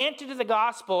feet planted to the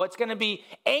gospel. It's going to be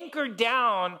anchored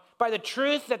down by the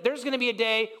truth that there's going to be a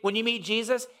day when you meet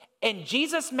Jesus, and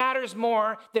Jesus matters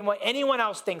more than what anyone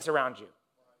else thinks around you.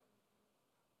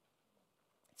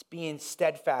 It's being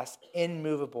steadfast,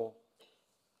 immovable.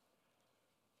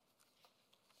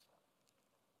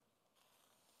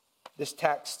 This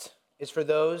text is for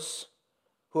those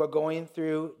who are going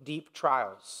through deep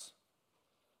trials.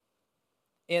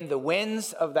 And the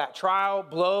winds of that trial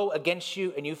blow against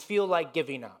you and you feel like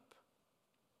giving up.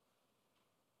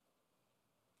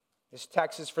 This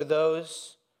text is for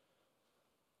those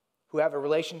who have a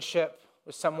relationship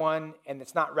with someone and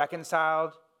it's not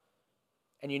reconciled,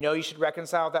 and you know you should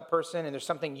reconcile that person, and there's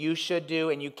something you should do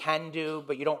and you can do,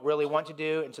 but you don't really want to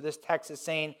do. And so this text is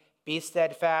saying, be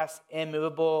steadfast,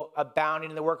 immovable, abounding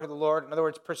in the work of the Lord. In other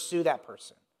words, pursue that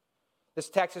person. This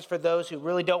text is for those who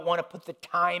really don't want to put the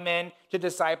time in to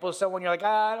disciple someone. You're like,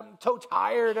 I'm so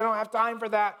tired. I don't have time for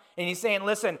that. And he's saying,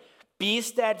 listen, be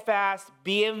steadfast,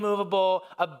 be immovable,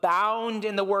 abound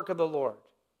in the work of the Lord.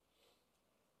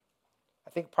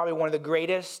 I think probably one of the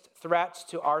greatest threats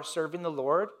to our serving the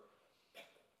Lord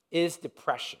is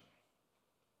depression,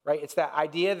 right? It's that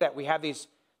idea that we have these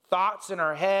thoughts in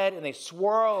our head and they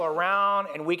swirl around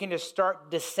and we can just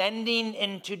start descending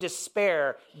into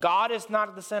despair. God is not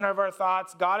at the center of our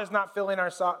thoughts. God is not filling our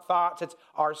thoughts. It's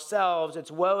ourselves. It's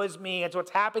woe is me. It's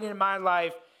what's happening in my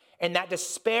life. And that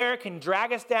despair can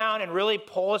drag us down and really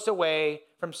pull us away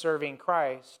from serving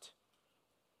Christ.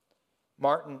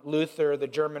 Martin Luther, the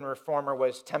German reformer,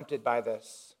 was tempted by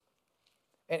this.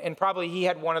 And probably he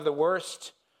had one of the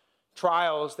worst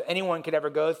trials that anyone could ever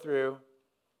go through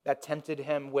that tempted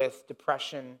him with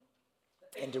depression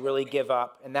and to really give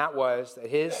up. And that was that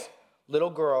his little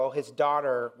girl, his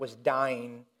daughter, was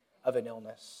dying of an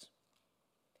illness.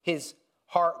 His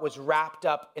heart was wrapped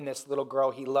up in this little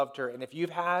girl. He loved her. And if you've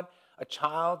had a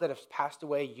child that has passed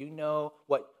away, you know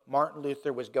what Martin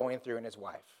Luther was going through and his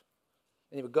wife.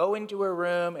 And they would go into her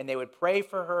room and they would pray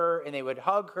for her and they would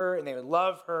hug her and they would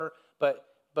love her. But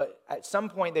at some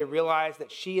point they realized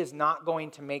that she is not going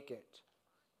to make it.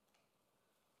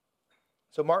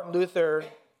 So Martin Luther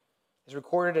is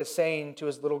recorded as saying to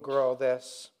his little girl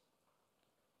this.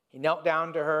 He knelt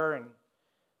down to her and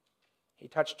he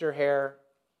touched her hair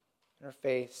and her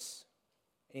face.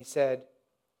 And he said,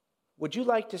 would you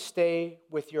like to stay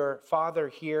with your father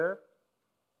here?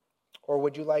 Or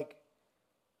would you like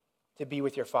to be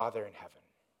with your father in heaven?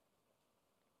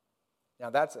 Now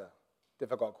that's a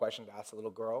difficult question to ask a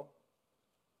little girl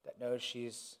that knows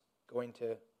she's going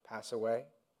to pass away.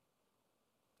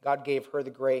 God gave her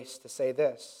the grace to say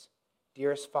this,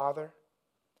 dearest Father,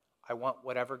 I want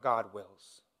whatever God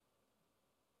wills.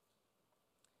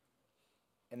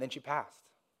 And then she passed.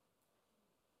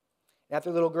 And at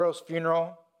the little girl's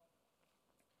funeral,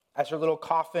 as her little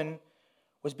coffin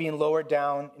was being lowered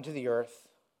down into the earth,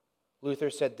 Luther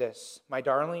said this, "My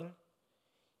darling,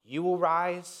 you will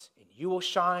rise and you will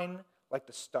shine like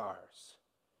the stars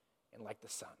and like the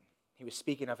sun." He was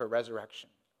speaking of her resurrection.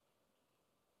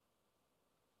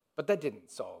 But that didn't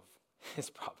solve his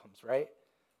problems, right?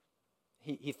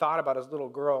 He thought about his little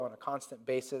girl on a constant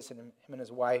basis, and him and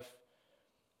his wife,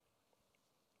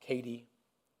 Katie,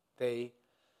 they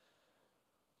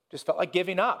just felt like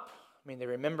giving up. I mean, they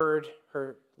remembered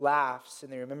her laughs,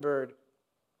 and they remembered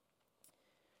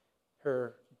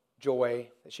her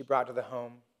joy that she brought to the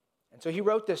home. And so he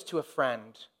wrote this to a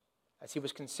friend as he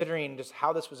was considering just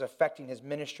how this was affecting his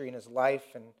ministry and his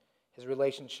life and his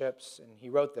relationships. And he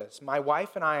wrote this, "My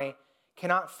wife and I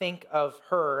cannot think of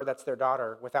her," that's their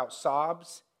daughter, "without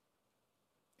sobs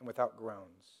and without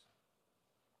groans,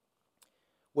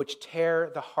 which tear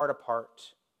the heart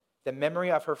apart. The memory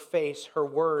of her face, her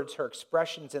words, her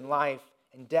expressions in life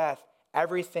and death,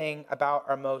 everything about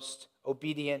our most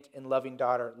obedient and loving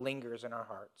daughter lingers in our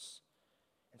hearts."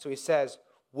 And so he says,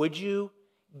 would you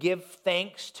give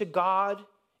thanks to God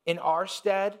in our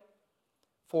stead?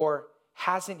 For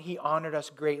hasn't he honored us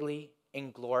greatly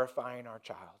in glorifying our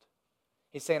child?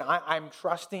 He's saying, I'm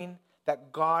trusting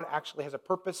that God actually has a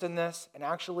purpose in this, and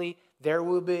actually there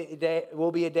will be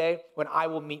a day when I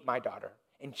will meet my daughter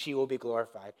and she will be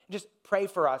glorified. Just pray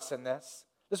for us in this.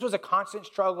 This was a constant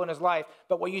struggle in his life.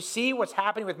 But what you see what's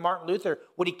happening with Martin Luther,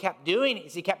 what he kept doing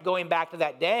is he kept going back to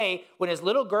that day when his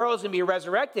little girl is going to be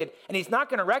resurrected, and he's not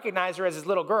going to recognize her as his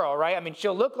little girl, right? I mean,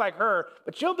 she'll look like her,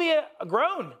 but she'll be a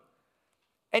grown,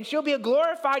 and she'll be a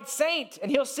glorified saint, and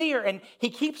he'll see her, and he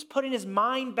keeps putting his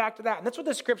mind back to that. And that's what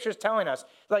the scripture is telling us.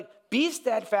 Like, be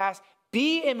steadfast,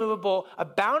 be immovable,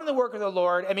 abound in the work of the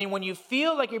Lord. I mean, when you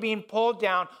feel like you're being pulled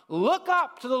down, look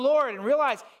up to the Lord and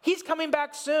realize he's coming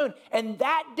back soon. And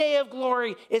that day of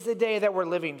glory is the day that we're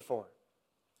living for.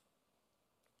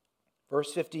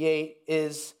 Verse 58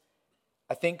 is,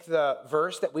 I think, the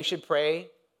verse that we should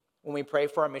pray when we pray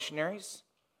for our missionaries.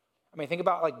 I mean, think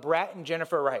about like Brett and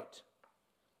Jennifer Wright.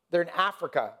 They're in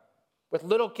Africa with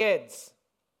little kids.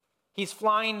 He's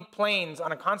flying planes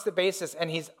on a constant basis,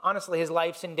 and honestly, his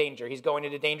life's in danger. He's going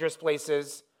into dangerous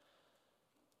places.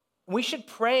 We should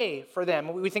pray for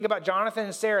them. We think about Jonathan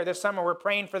and Sarah this summer. We're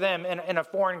praying for them in a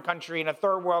foreign country, in a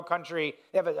third world country.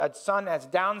 They have a son that has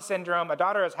Down syndrome. A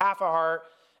daughter has half a heart.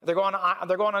 They're going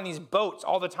on these boats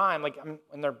all the time. Like,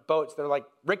 in their boats, they're like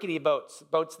rickety boats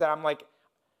that I'm like,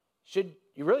 should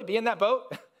you really be in that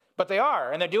boat? But they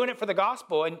are, and they're doing it for the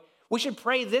gospel. And we should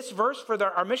pray this verse for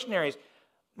our missionaries.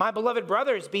 My beloved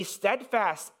brothers, be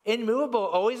steadfast, immovable,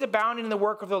 always abounding in the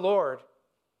work of the Lord,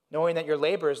 knowing that your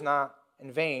labor is not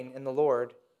in vain in the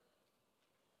Lord.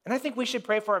 And I think we should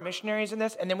pray for our missionaries in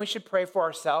this, and then we should pray for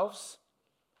ourselves,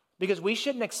 because we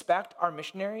shouldn't expect our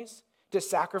missionaries to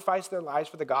sacrifice their lives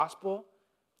for the gospel,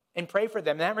 and pray for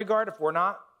them in that regard if we're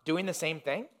not doing the same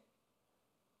thing.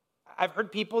 I've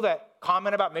heard people that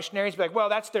comment about missionaries be like, well,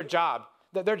 that's their job.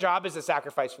 Their job is to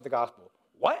sacrifice for the gospel.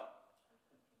 What?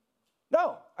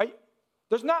 No,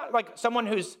 there's not like someone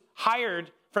who's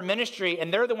hired for ministry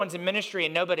and they're the ones in ministry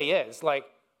and nobody is. Like,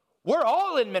 we're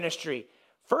all in ministry.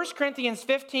 1 Corinthians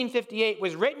 15:58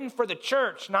 was written for the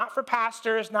church, not for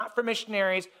pastors, not for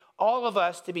missionaries, all of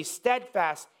us to be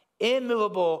steadfast,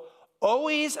 immovable,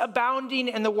 always abounding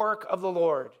in the work of the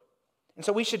Lord. And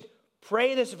so we should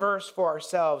pray this verse for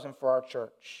ourselves and for our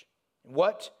church.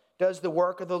 What does the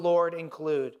work of the Lord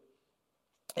include?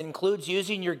 It includes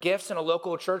using your gifts in a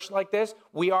local church like this.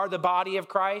 We are the body of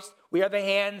Christ. We are the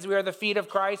hands. We are the feet of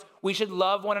Christ. We should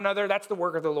love one another. That's the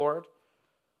work of the Lord.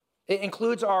 It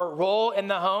includes our role in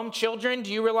the home. Children,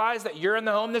 do you realize that you're in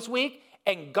the home this week?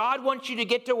 And God wants you to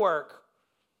get to work.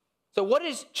 So what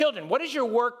is your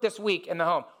work this week in the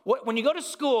home? When you go to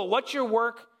school, what's your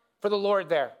work for the Lord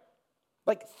there?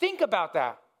 Like, think about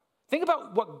that. Think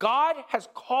about what God has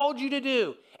called you to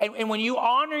do. And when you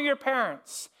honor your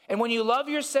parents, and when you love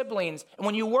your siblings, and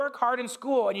when you work hard in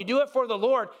school, and you do it for the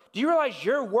Lord, do you realize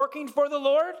you're working for the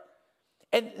Lord?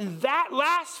 And that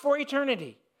lasts for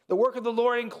eternity. The work of the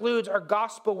Lord includes our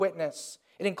gospel witness.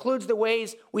 It includes the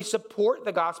ways we support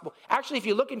the gospel. Actually, if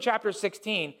you look in chapter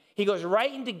 16, he goes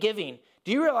right into giving.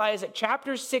 Do you realize that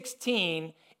chapter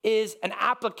 16 is an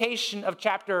application of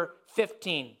chapter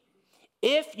 15?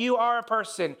 If you are a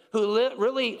person who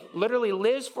literally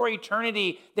lives for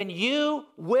eternity, then you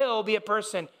will be a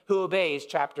person who obeys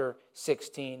chapter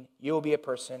 16. You will be a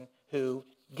person who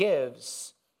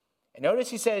gives. And notice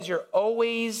he says you're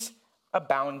always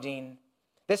abounding.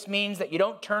 This means that you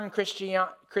don't turn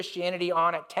Christianity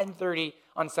on at 10:30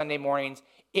 on Sunday mornings.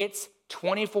 It's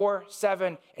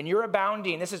 24/7, and you're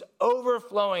abounding. This is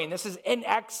overflowing. This is in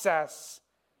excess.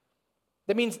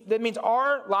 That means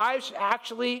our lives should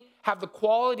actually have the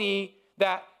quality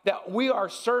that we are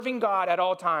serving God at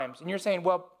all times. And you're saying,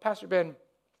 well, Pastor Ben,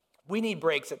 we need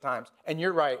breaks at times. And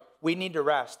you're right. We need to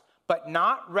rest. But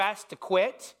not rest to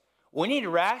quit. We need to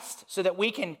rest so that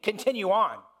we can continue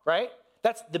on, right?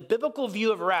 That's the biblical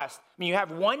view of rest. I mean, you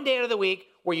have one day out of the week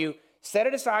where you set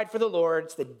it aside for the Lord.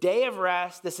 It's the day of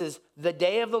rest. This is the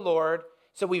day of the Lord.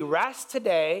 So we rest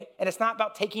today, and it's not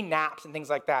about taking naps and things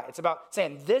like that. It's about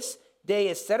saying this day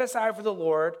is set aside for the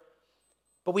Lord,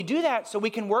 but we do that so we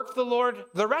can work for the Lord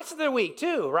the rest of the week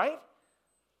too, right?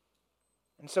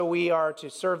 And so we are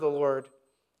to serve the Lord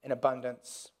in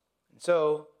abundance. And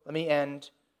so let me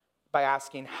end by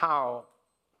asking, how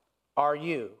are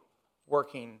you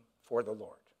working for the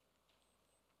Lord?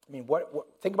 I mean,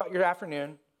 think about your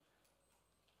afternoon.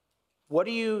 What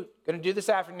are you going to do this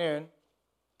afternoon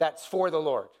that's for the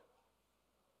Lord?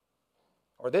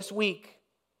 Or this week?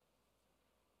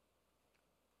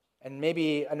 And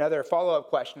maybe another follow-up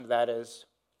question to that is,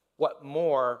 what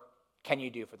more can you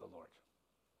do for the Lord?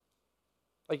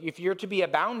 Like, if you're to be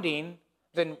abounding,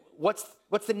 then what's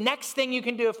the next thing you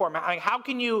can do for him? Like, how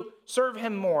can you serve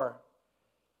him more?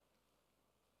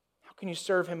 How can you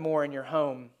serve him more in your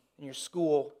home, in your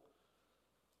school?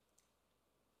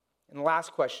 And the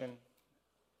last question,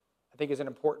 I think, is an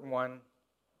important one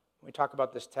when we talk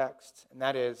about this text, and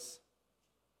that is,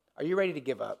 are you ready to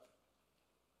give up?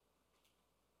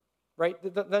 Right?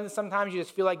 Then sometimes you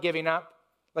just feel like giving up.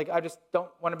 Like, I just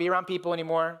don't want to be around people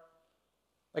anymore.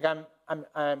 Like,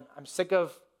 I'm sick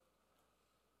of,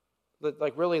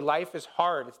 like, really, life is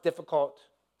hard. It's difficult.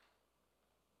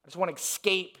 I just want to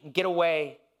escape and get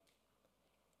away.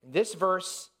 This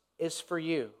verse is for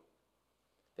you.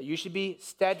 That you should be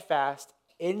steadfast,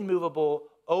 immovable,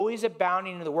 always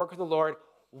abounding in the work of the Lord.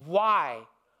 Why?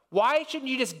 Why shouldn't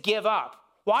you just give up?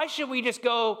 Why should we just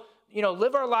go,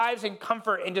 live our lives in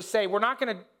comfort and just say, we'll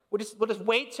just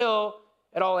wait till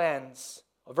it all ends?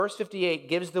 Well, verse 58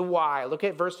 gives the why. Look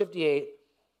at verse 58.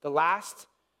 The last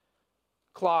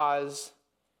clause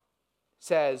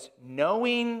says,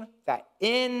 knowing that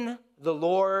in the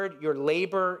Lord your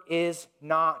labor is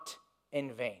not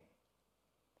in vain.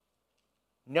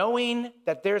 Knowing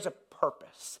that there's a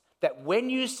purpose, that when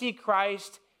you see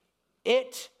Christ,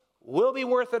 it will be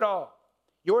worth it all.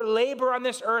 Your labor on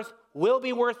this earth will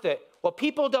be worth it. Well,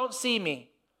 people don't see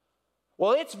me.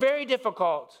 Well, it's very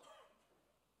difficult.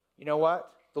 You know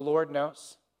what? The Lord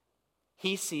knows.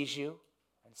 He sees you.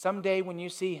 And someday when you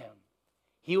see him,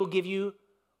 he will give you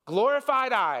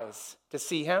glorified eyes to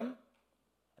see him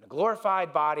and a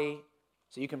glorified body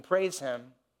so you can praise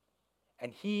him.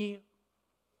 And he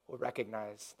will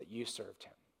recognize that you served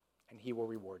him, and he will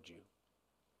reward you.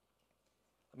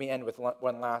 Let me end with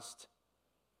one last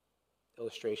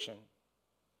illustration.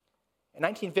 In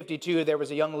 1952, there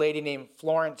was a young lady named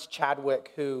Florence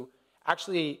Chadwick who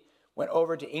actually went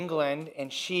over to England,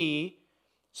 and she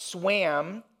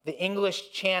swam the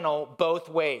English Channel both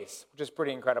ways, which is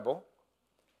pretty incredible.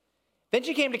 Then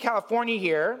she came to California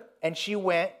here, and she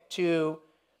went to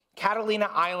Catalina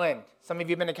Island. Some of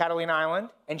you have been to Catalina Island.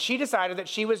 And she decided that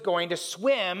she was going to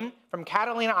swim from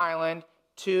Catalina Island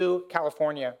to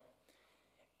California.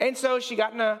 And so she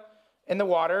got in the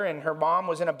water, and her mom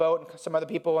was in a boat and some other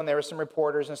people, and there were some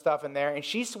reporters and stuff in there. And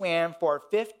she swam for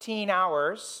 15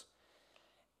 hours,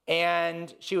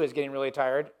 and she was getting really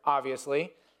tired,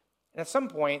 obviously. And at some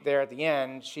point there at the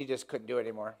end, she just couldn't do it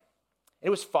anymore. It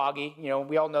was foggy.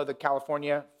 We all know the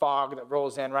California fog that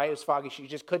rolls in, right? It was foggy. She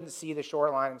just couldn't see the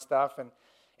shoreline and stuff.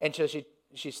 And so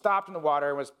she stopped in the water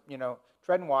and was,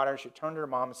 treading water. She turned to her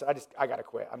mom and said, I got to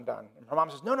quit. I'm done. And her mom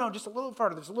says, no, just a little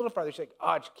farther. Just a little farther. She's like,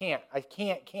 I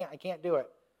can't do it.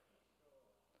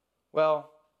 Well,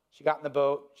 she got in the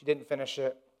boat. She didn't finish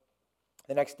it.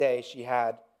 The next day, she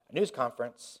had a news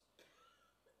conference.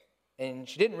 And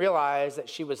she didn't realize that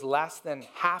she was less than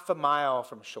half a mile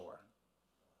from shore.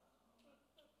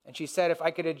 And she said, if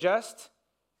I could have just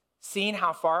seen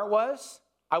how far it was,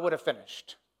 I would have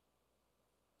finished.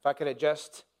 If I could have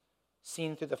just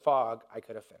seen through the fog, I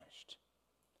could have finished.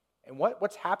 And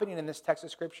what's happening in this text of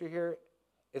Scripture here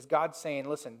is God saying,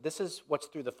 listen, this is what's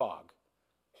through the fog.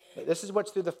 This is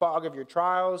what's through the fog of your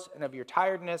trials and of your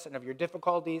tiredness and of your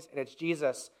difficulties, and it's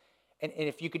Jesus. And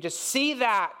if you could just see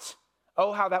that,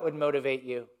 oh, how that would motivate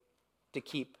you to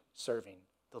keep serving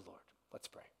the Lord. Let's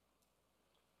pray.